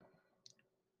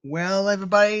Well,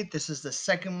 everybody, this is the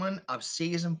second one of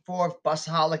season 4 of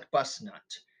Busaholic Bus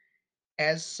Nut.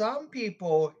 As some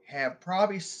people have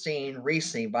probably seen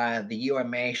recently by the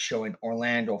UMA show in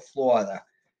Orlando, Florida,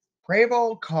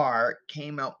 Prevost car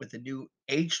came out with a new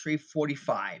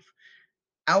H3-45.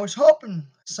 I was hoping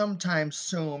sometime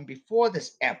soon before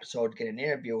this episode to get an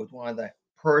interview with one of the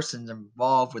persons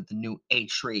involved with the new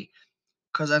H3,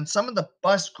 because on some of the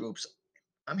bus groups,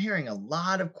 I'm hearing a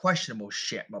lot of questionable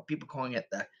shit about people calling it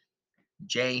the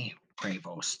J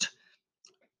Prevost.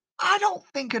 I don't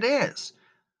think it is.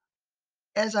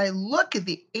 As I look at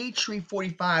the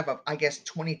H3-45 of, I guess,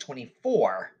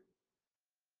 2024,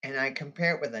 and I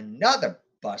compare it with another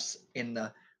bus in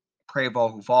the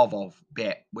Prevost Volvo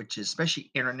bit, which is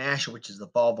especially international, which is the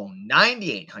Volvo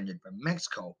 9800 from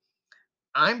Mexico,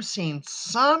 I'm seeing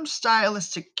some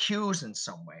stylistic cues in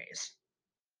some ways.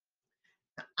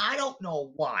 I don't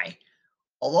know why.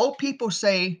 Although people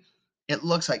say it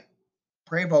looks like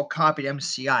Prevost copied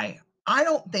MCI, I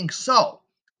don't think so.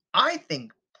 I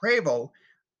think Prevost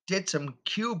did some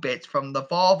Q bits from the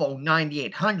Volvo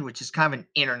 9800, which is kind of an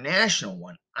international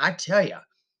one. I tell you,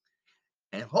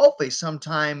 and hopefully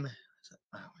sometime,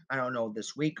 I don't know,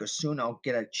 this week or soon, I'll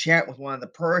get a chat with one of the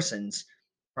persons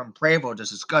from Prevost to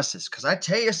discuss this. Because I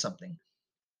tell you something,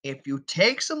 if you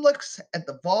take some looks at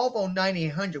the Volvo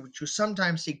 9800, which you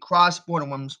sometimes see cross-border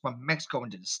ones from Mexico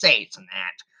into the States and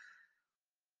that,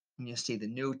 and you see the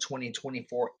new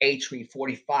 2024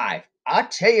 H3-45, I'll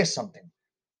tell you something.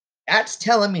 That's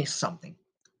telling me something.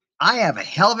 I have a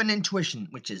hell of an intuition,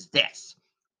 which is this.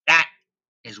 That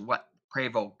is what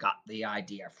Prevost got the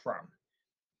idea from.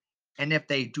 And if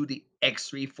they do the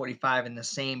X3-45 in the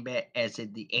same bit as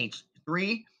did the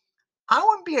H3, I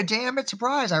wouldn't be a damn bit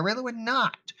surprised. I really would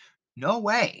not. No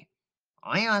way.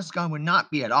 I honestly would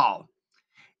not be at all.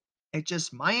 It's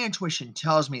just my intuition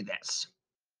tells me this.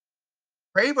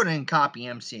 Prevost didn't copy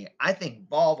MC. I think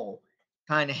Volvo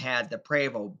kind of had the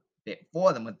Prevost bit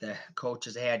for them with the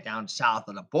coaches they had down south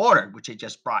of the border, which they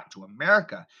just brought to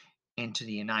America into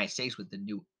the United States with the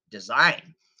new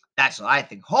design. That's what I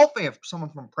think. Hopefully, if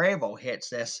someone from Prevost hits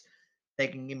this, they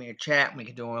can give me a chat and we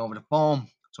can do it over the phone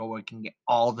so we can get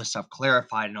all the stuff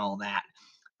clarified and all that.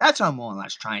 That's what I'm more or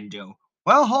less trying to do.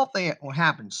 Well, hopefully it will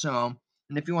happen soon.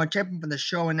 And if you want to check in for the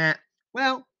show and that,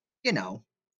 well, you know,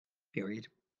 period.